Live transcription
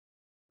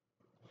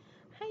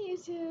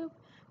YouTube.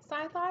 So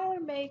I thought I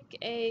would make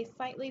a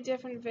slightly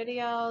different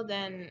video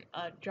than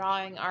a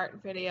drawing art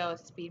video, a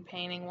speed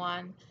painting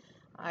one,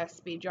 a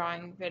speed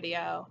drawing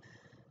video.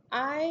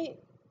 I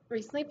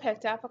recently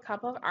picked up a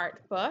couple of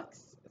art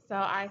books, so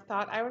I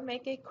thought I would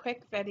make a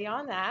quick video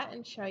on that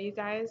and show you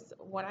guys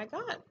what I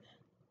got.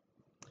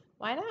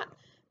 Why not?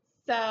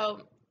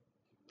 So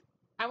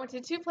I went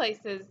to two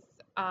places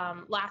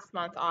last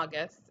month,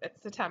 August.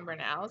 It's September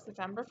now,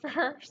 September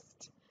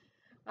 1st.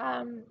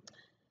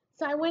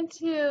 So I went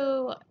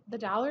to the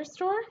dollar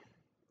store,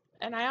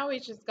 and I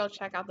always just go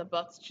check out the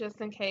books just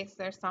in case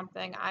there's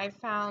something. I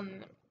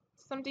found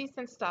some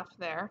decent stuff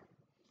there.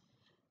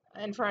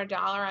 And for $1,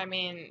 I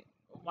mean,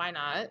 why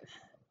not?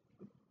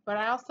 But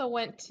I also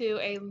went to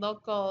a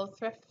local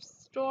thrift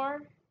store.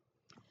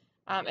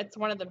 It's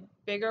one of the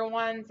bigger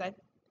ones. It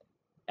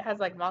has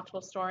like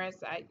multiple stores.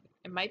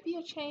 It might be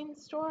a chain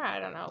store,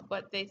 I don't know,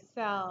 but they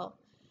sell,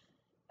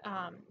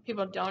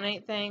 people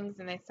donate things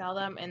and they sell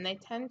them, and they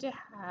tend to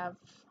have,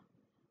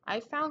 I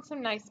found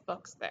some nice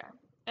books there.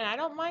 And I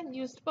don't mind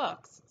used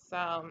books,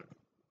 so,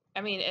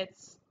 I mean,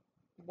 it's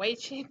way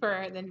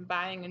cheaper than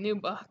buying a new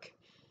book.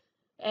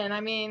 And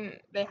I mean,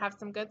 they have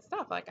some good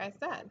stuff, like I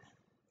said.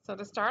 So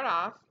to start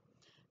off,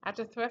 at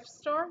the thrift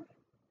store,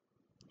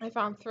 I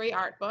found 3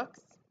 art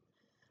books.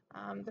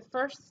 The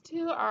first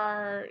 2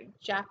 are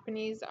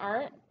Japanese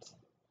art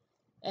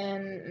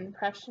and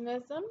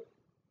Impressionism.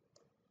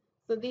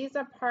 So these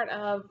are part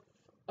of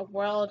a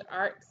world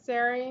art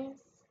series.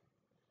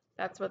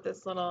 That's what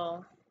this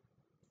little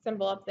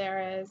symbol up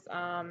there is.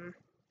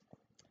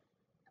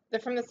 They're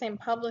from the same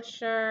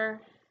publisher.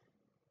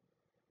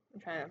 I'm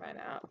trying to find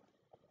out.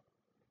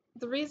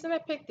 The reason I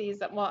picked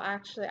these, well,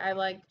 actually, I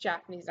like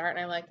Japanese art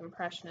and I like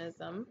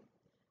Impressionism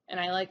and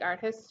I like art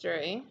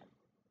history.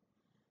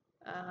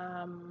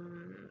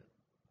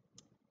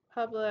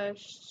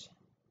 Published,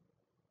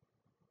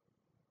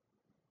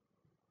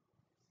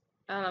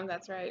 I don't know if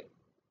that's right,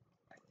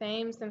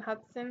 Thames and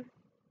Hudson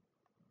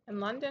in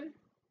London.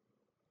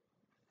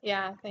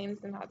 Yeah,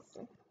 Thames and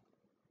Hudson.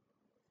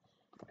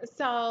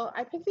 So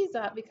I picked these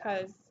up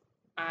because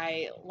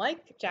I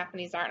like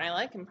Japanese art and I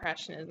like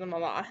Impressionism a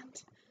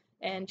lot.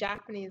 And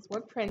Japanese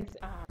wood print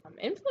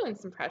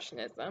influenced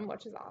Impressionism,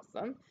 which is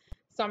awesome.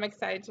 So I'm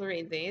excited to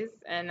read these.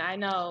 And I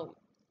know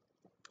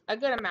a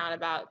good amount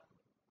about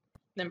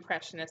the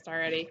Impressionists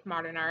already,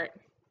 modern art.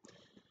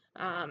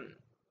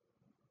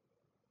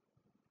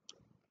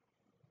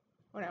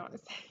 What do I want to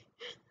say?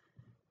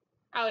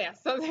 Oh yeah,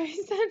 so the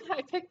reason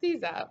I picked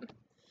these up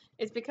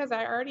is because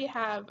I already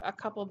have a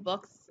couple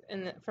books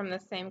from the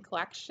same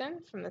collection,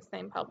 from the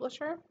same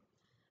publisher.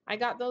 I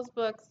got those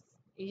books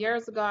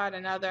years ago at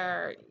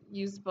another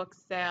used book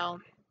sale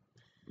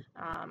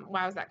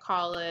while I was at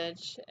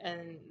college,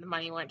 and the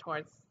money went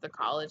towards the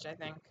college, I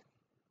think.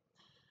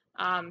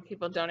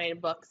 People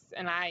donated books,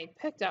 and I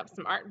picked up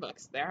some art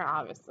books there,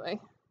 obviously,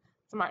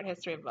 some art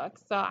history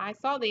books. So I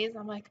saw these,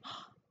 I'm like,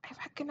 oh, I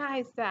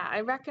recognize that.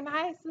 I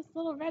recognize this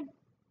little red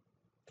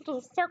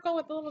little circle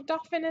with a little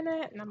dolphin in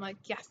it, and I'm like,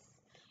 yes.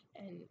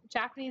 And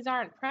Japanese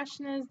art,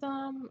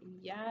 Impressionism,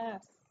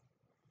 yes.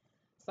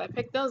 So I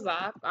picked those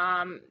up.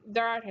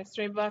 They're art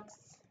history books,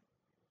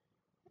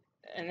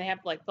 and they have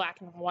like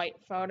black and white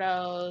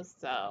photos,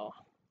 so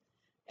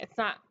it's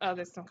not, oh,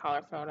 there's some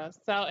color photos.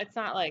 So it's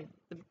not like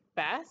the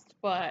best,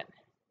 but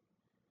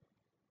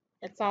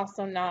it's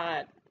also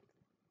not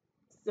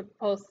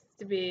supposed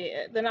to be,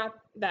 they're not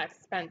that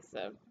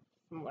expensive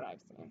from what I've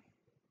seen.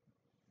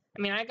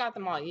 I mean, I got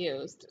them all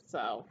used,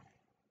 so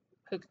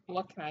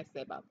what can I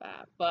say about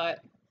that? But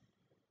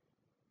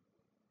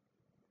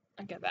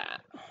I get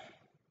that.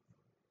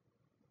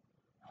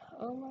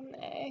 Oh,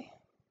 Monet.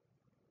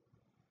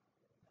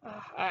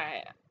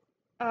 Alright.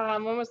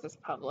 When was this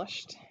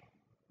published?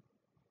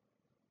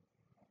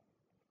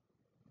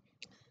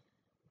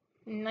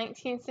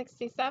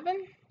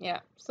 1967? Yeah,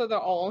 so they're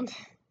old.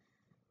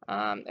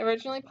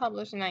 Originally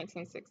published in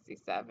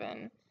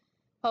 1967.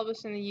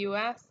 Published in the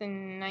U.S.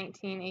 in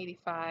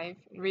 1985.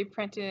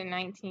 Reprinted in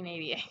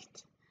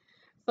 1988.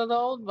 So the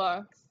old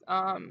books,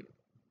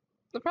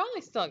 they're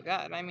probably still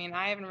good. I mean,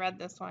 I haven't read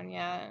this one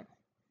yet,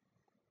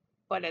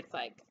 but it's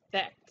like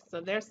thick.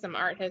 So there's some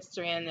art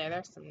history in there.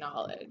 There's some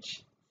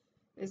knowledge.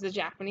 There's a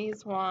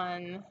Japanese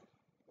one.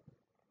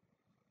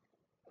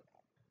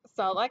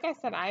 So like I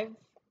said, I've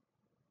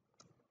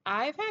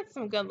had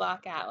some good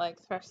luck at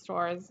like thrift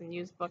stores and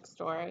used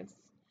bookstores.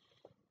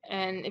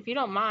 And if you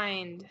don't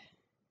mind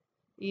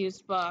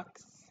used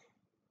books,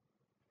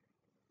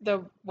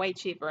 they're way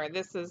cheaper.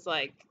 This is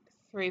like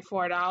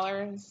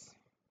 $3-4.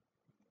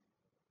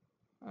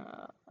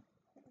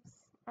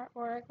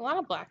 Artwork, a lot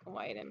of black and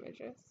white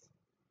images.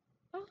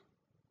 Oh.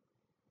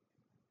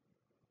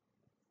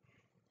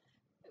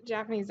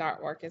 Japanese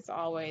artwork is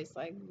always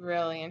like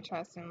really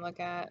interesting to look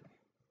at.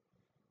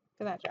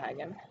 Look at that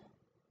dragon.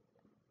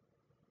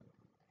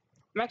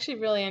 I'm actually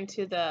really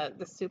into the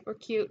super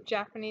cute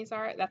Japanese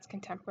art. That's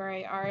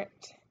contemporary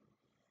art.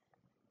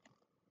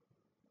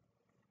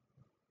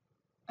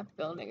 That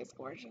building is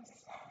gorgeous.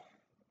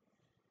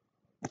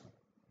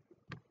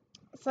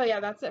 So yeah,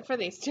 that's it for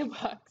these two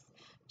books.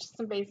 Just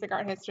some basic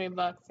art history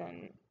books,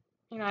 and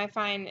I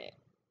find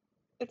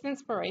it's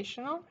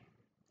inspirational.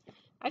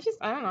 I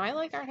don't know, I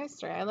like art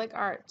history. I like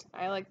art.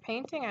 I like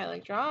painting. I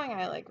like drawing.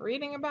 I like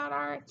reading about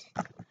art.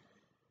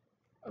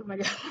 Oh my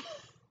god.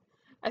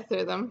 I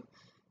threw them.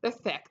 They're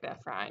thick. They're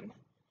fine.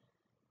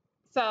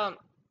 So,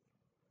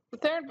 the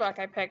third book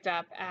I picked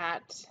up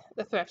at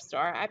the thrift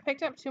store. I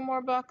picked up two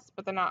more books,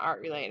 but they're not art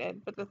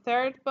related. But the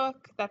third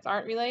book that's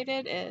art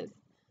related is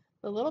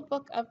The Little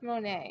Book of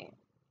Monet.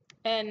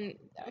 And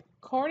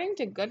according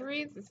to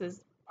Goodreads, this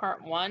is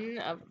part one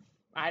of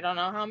I don't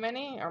know how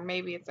many, or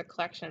maybe it's a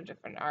collection of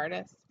different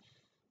artists.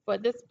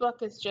 But this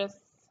book is just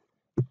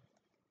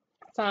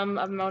some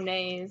of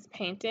Monet's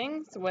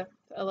paintings with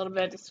a little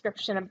bit of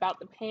description about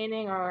the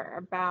painting or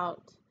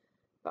about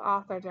the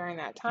author during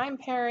that time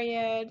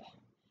period.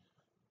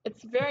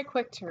 It's very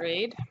quick to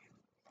read,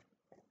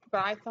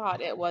 but I thought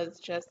it was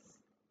just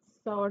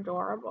so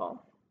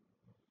adorable.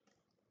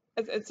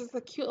 It's just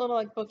a cute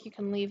little book you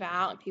can leave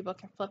out and people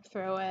can flip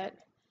through it.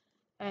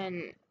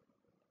 And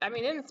I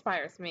mean, it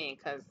inspires me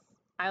because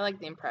I like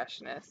the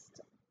Impressionist.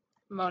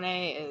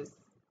 Monet is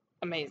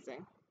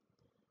amazing.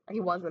 He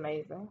was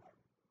amazing.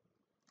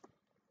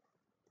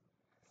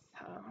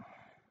 So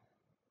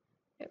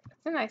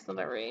it's a nice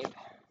little read.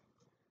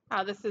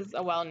 This is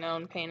a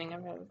well-known painting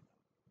of his.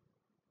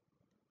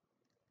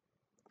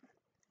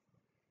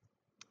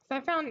 So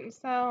I found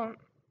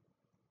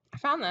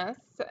this,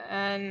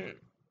 and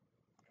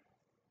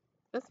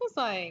this was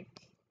like,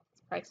 what's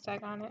the price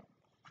tag on it?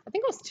 I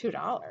think it was $2.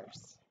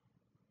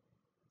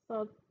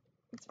 So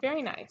it's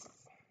very nice.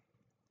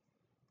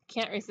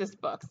 Can't resist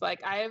books.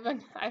 Like I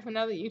have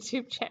another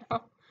YouTube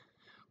channel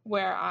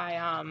where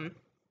I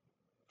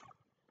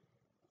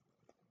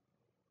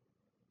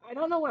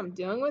don't know what I'm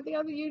doing with the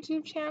other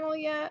YouTube channel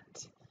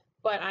yet,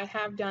 but I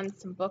have done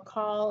some book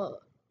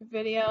haul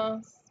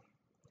videos.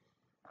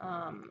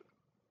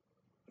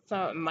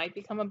 So it might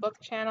become a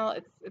book channel.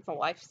 It's a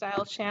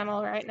lifestyle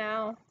channel right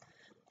now.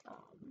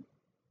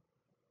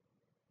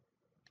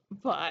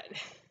 But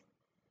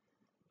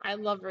I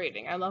love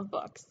reading. I love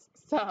books.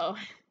 So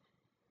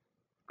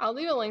I'll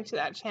leave a link to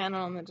that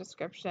channel in the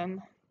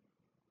description.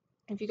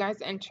 If you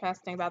guys are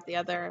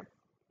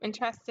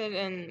interested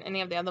in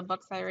any of the other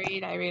books I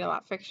read a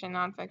lot of fiction,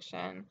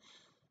 nonfiction.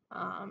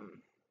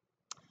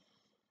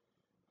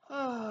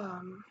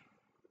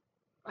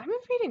 I've been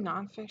reading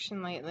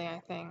nonfiction lately, I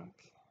think.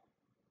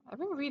 I've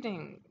been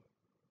reading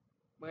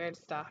weird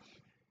stuff.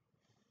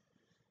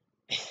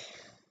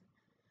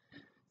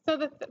 So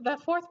the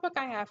fourth book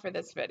I have for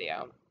this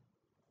video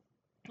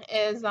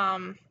is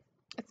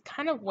it's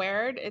kind of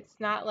weird. It's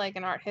not like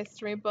an art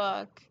history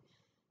book.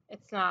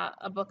 It's not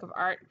a book of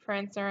art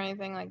prints or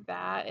anything like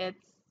that.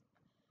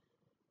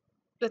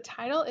 The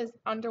title is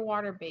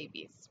Underwater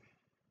Babies.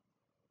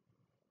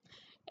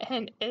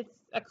 And it's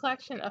a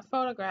collection of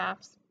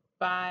photographs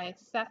by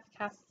Seth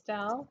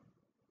Castell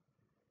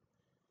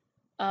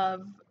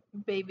of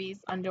babies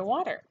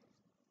underwater.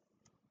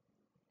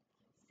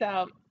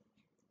 So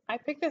I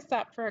picked this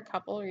up for a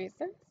couple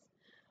reasons.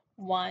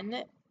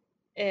 One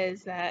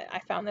is that I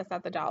found this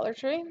at the dollar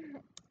store,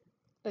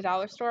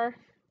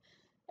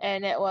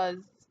 and it was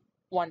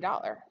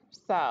 $1.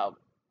 So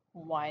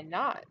why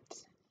not?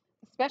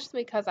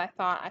 Especially because I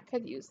thought I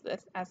could use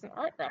this as an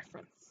art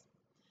reference.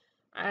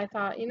 I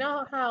thought,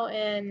 how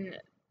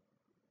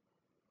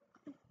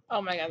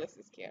oh my god, this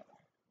is cute.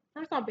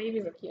 First of all,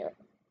 babies are cute.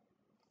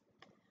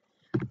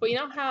 But you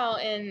know how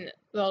in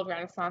the old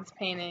Renaissance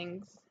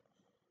paintings,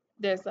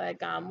 there's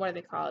like, what are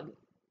they called?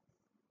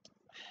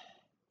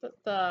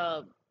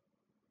 The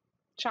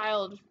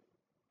child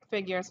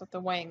figures with the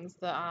wings,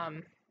 the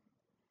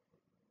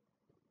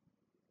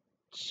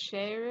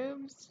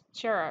cherubs.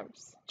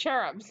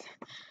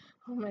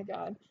 Oh my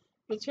god,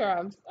 the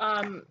cherubs.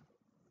 I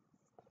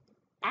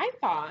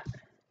thought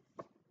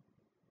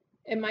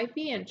it might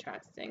be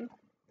interesting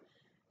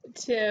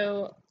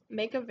to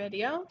make a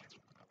video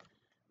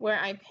where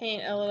I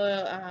paint a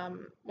little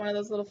one of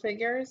those little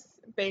figures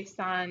based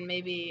on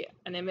maybe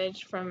an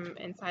image from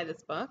inside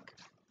this book.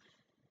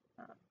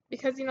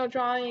 Because,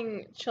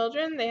 drawing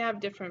children, they have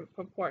different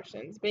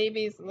proportions.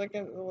 Babies, look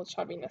at the little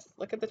chubbiness.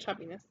 Look at the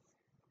chubbiness.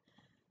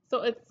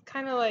 So it's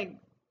kind of like,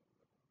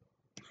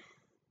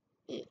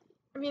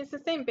 I mean, it's the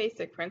same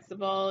basic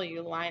principle.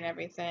 You line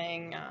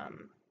everything.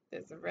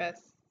 There's a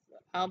wrist,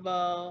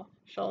 elbow,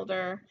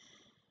 shoulder,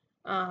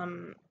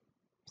 land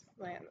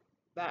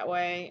that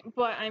way.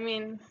 But, I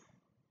mean,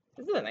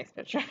 this is a nice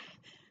picture.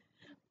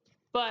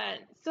 But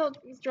still,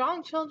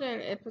 drawing children,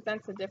 it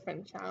presents a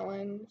different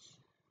challenge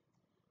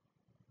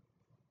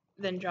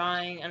than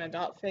drawing an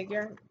adult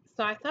figure.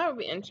 So I thought it would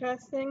be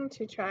interesting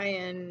to try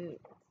and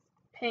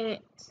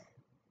paint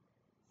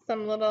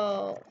some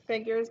little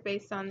figures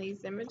based on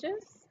these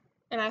images.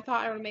 And I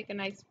thought I would make a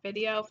nice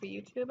video for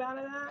YouTube out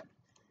of that.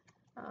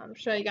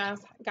 Show you guys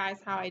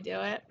how I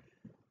do it.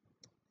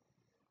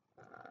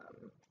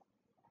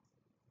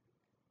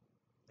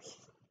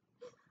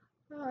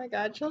 Oh my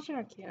god, children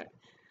are cute.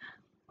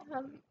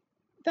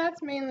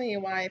 That's mainly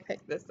why I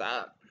picked this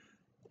up.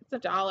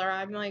 It's $1.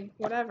 I'm like,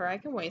 whatever, I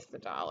can waste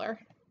 $1.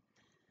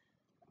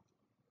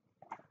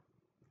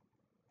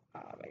 Oh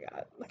my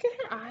god, look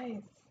at her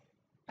eyes.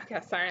 Okay,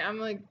 sorry, I'm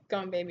like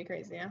going baby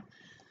crazy now.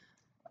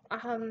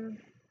 So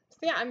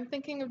yeah, I'm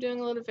thinking of doing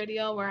a little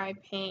video where I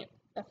paint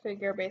a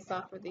figure based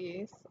off of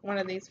one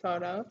of these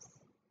photos.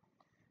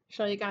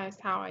 Show you guys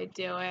how I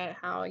do it,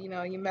 how, you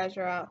know, you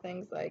measure out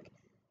things like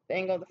the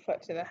angle of the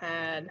foot to the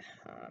head.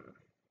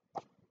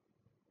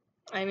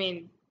 I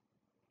mean,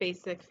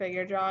 basic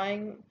figure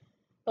drawing.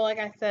 But like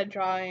I said,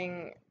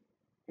 drawing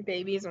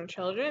babies or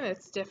children,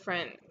 it's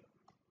different.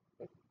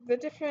 The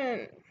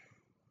different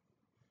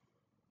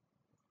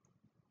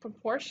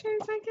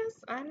proportions, I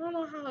guess. I don't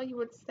know how you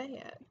would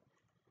say it.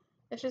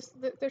 It's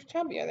just they're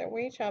chubbier. They're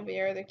way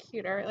chubbier. They're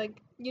cuter.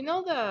 Like, you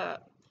know, the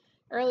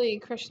early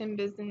Christian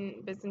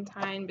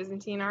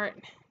Byzantine art,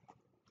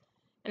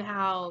 and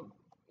how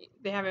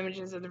they have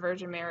images of the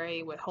Virgin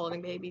Mary with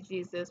holding baby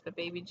Jesus, but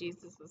baby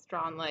Jesus was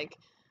drawn like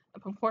a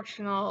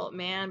proportional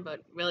man,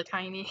 but really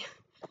tiny.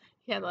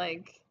 He had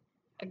like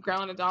a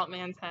grown adult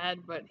man's head,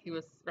 but he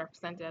was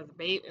represented as a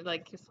baby,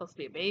 like he was supposed to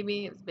be a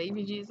baby. It was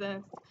baby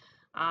Jesus.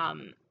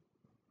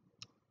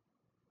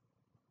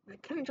 They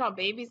couldn't draw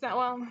babies that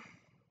well.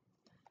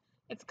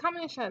 It's a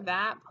combination of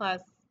that,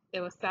 plus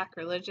it was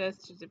sacrilegious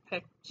to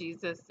depict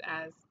Jesus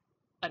as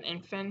an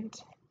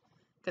infant,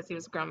 because he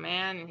was a grown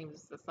man and he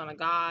was the son of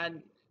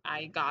God,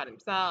 i.e. God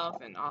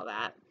himself, and all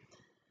that.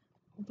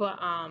 But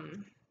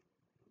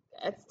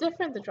it's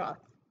different to draw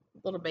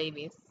little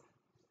babies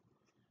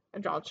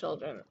and draw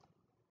children.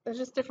 There's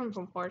just different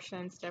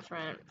proportions,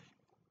 different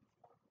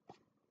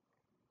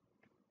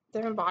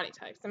body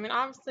types. I mean,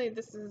 obviously,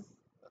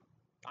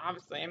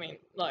 I mean,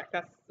 look,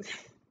 that's a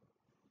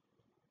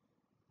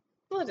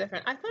little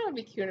different. I thought it'd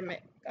be cute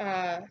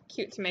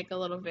to make a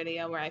little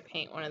video where I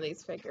paint one of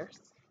these figures.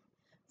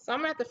 So I'm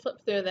gonna have to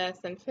flip through this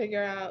and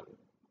figure out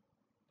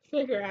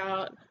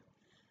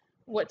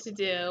what to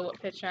do, what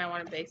picture I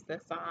want to base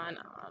this on,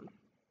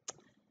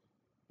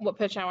 what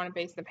picture I want to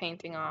base the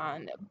painting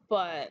on.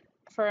 But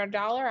for $1,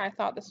 I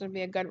thought this would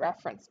be a good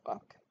reference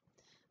book.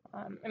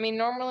 I mean,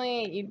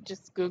 normally you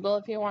just Google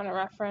if you want a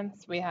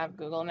reference. We have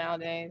Google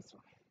nowadays.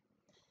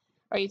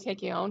 Or you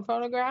take your own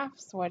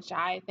photographs, which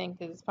I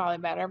think is probably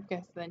better,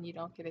 because then you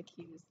don't get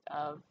accused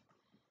of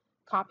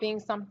copying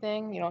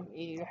something.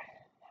 You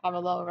have a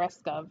low risk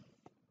of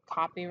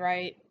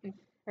copyright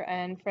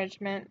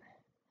infringement.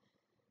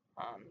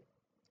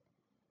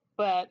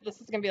 But this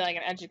is gonna be like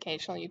an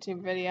educational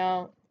YouTube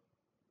video,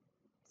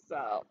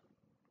 so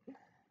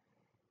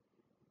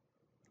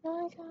oh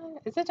my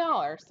god, it's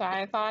 $1, so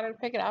I thought I'd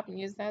pick it up and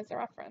use it as a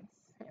reference.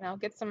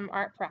 Get some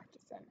art practice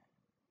in.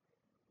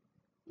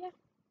 Yeah.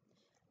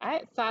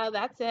 Alright, so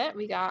that's it.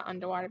 We got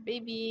underwater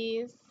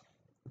babies.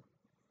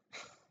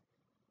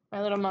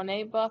 My little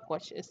Monet book,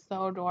 which is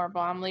so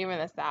adorable. I'm leaving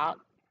this out.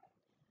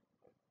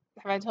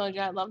 Have I told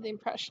you I love the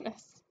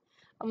Impressionists?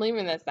 I'm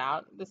leaving this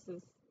out. This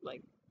is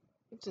like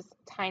just a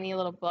tiny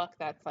little book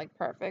that's like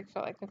perfect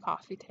for like a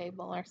coffee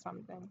table or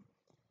something.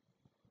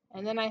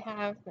 And then I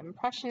have the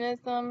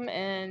Impressionism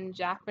and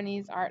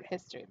Japanese art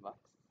history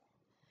books.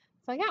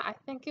 So yeah, I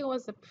think it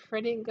was a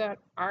pretty good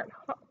art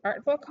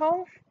book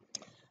haul.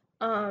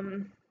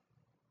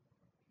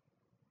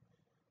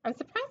 I'm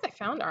surprised I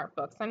found art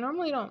books. I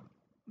normally don't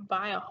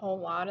buy a whole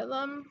lot of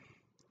them.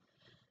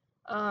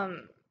 I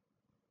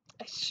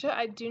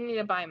do need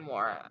to buy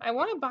more. I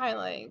want to buy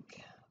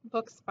like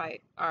books by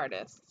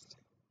artists.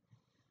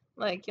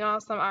 Like,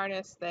 some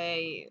artists,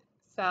 they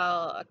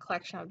sell a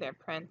collection of their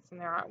prints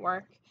and their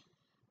artwork.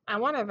 I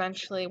want to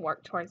eventually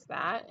work towards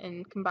that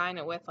and combine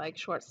it with like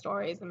short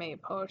stories and maybe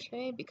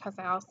poetry, because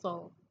I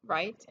also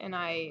write, and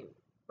I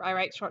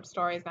write short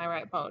stories and I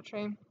write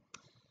poetry.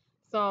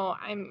 So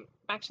I'm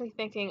actually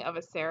thinking of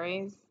a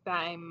series that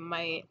I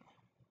might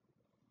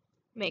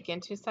make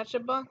into such a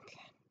book,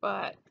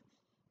 but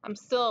I'm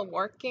still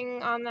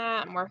working on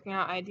that. I'm working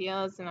out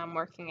ideas, and I'm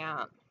working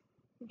out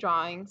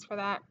drawings for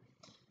that.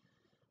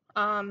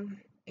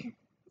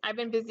 I've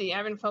been busy.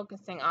 I've been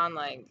focusing on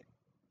like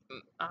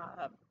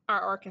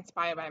artwork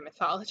inspired by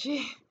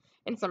mythology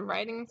and some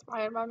writing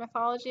inspired by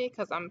mythology,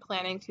 because I'm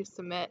planning to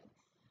submit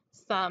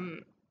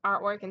some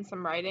artwork and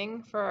some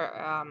writing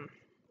for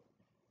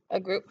a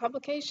group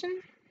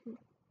publication.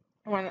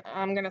 When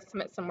I'm going to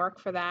submit some work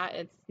for that.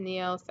 It's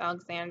Neos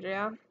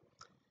Alexandria.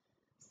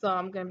 So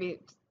I'm going to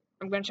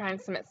try and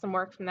submit some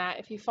work from that.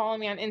 If you follow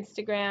me on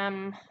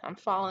Instagram, I'm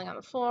falling on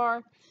the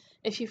floor.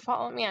 If you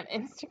follow me on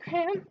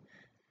Instagram,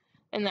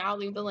 and I'll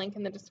leave the link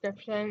in the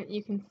description,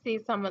 you can see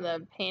some of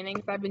the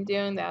paintings I've been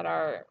doing that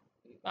are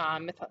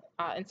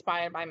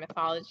inspired by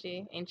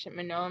mythology, ancient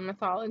Minoan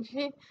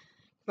mythology,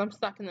 because I'm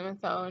stuck in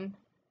the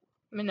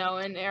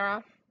Minoan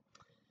era.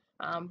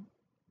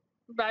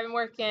 But I've been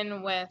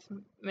working with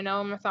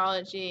Minoan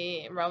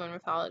mythology, Roman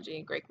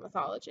mythology, Greek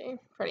mythology,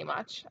 pretty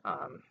much.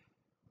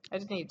 I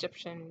just need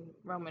Egyptian,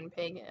 Roman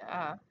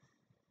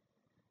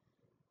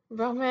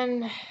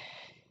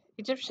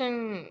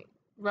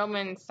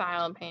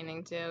style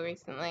painting too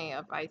recently,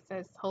 of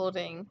Isis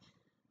holding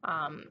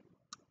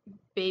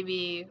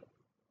baby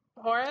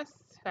Horus,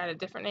 who had a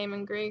different name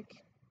in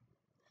Greek.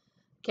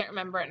 Can't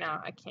remember it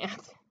now. I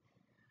can't.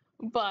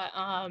 But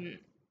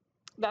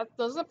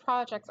those are the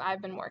projects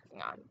I've been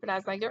working on. But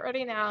as I get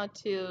ready now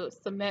to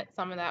submit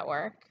some of that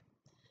work,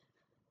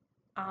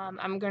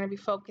 I'm going to be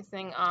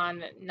focusing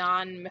on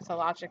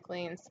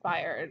non-mythologically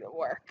inspired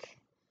work.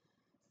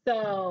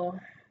 So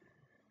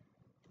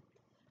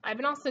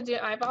I've also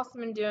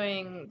been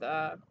doing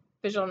the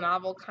visual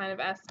novel kind of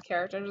esque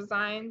character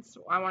designs.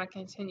 I want to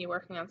continue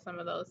working on some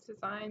of those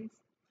designs.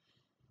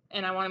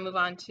 And I want to move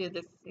on to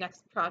this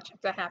next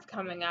project I have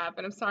coming up.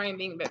 And I'm sorry I'm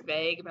being a bit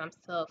vague, but I'm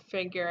still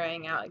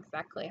figuring out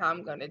exactly how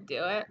I'm going to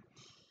do it.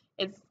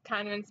 It's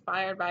kind of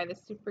inspired by the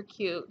super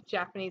cute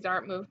Japanese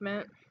art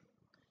movement.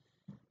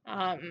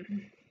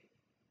 I'm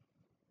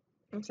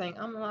saying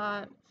a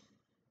lot.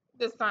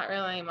 There's not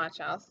really much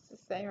else to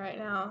say right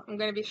now. I'm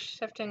going to be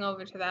shifting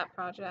over to that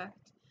project.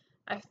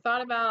 I've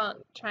thought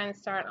about trying to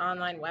start an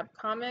online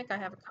webcomic. I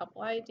have a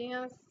couple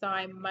ideas, so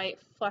I might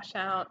flesh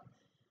out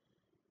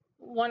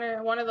one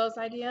of those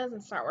ideas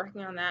and start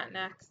working on that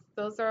next.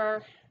 Those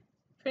are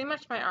pretty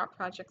much my art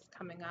projects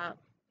coming up.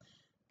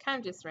 Kind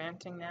of just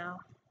ranting now.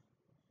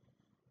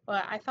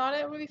 But I thought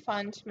it would be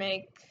fun to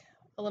make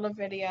a little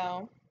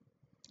video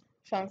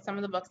showing some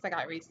of the books I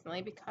got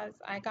recently, because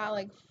I got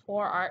like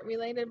 4 art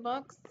related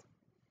books.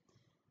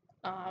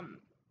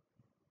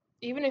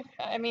 Even if,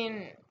 I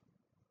mean,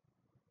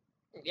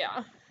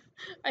 yeah,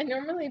 I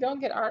normally don't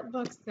get art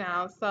books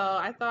now, so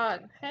I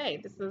thought, hey,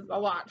 this is a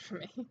lot for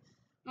me.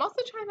 I'm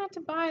also trying not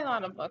to buy a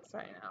lot of books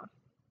right now,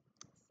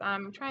 so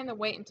I'm trying to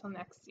wait until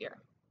next year.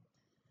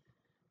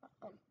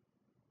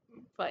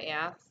 But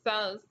yeah,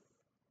 so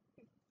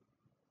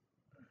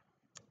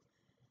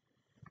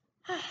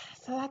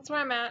that's where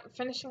I'm at,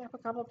 finishing up a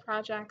couple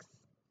projects,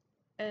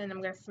 and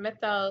I'm going to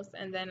submit those,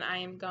 and then I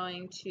am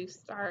going to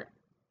start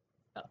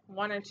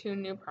 1 or 2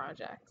 new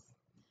projects.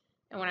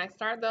 And when I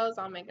start those,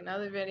 I'll make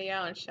another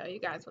video and show you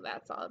guys what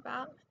that's all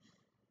about.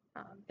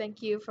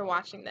 Thank you for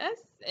watching this.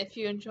 If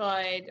you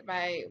enjoyed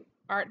my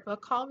art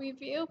book haul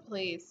review,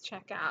 please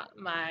check out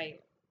my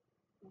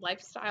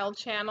lifestyle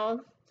channel,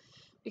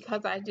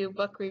 because I do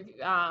book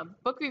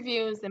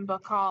reviews and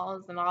book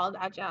hauls and all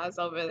that jazz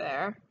over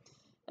there.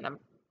 And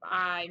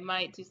I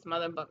might do some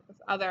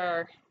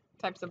other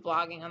types of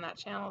blogging on that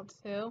channel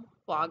too.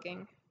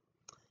 Vlogging.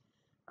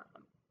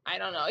 I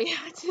don't know. Yeah,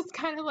 it's just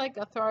kind of like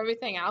a throw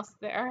everything else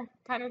there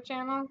kind of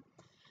channel.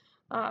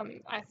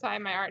 I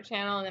have my art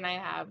channel, and then I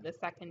have the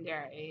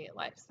secondary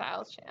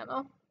lifestyle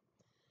channel.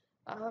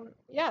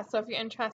 Yeah, so if you're interested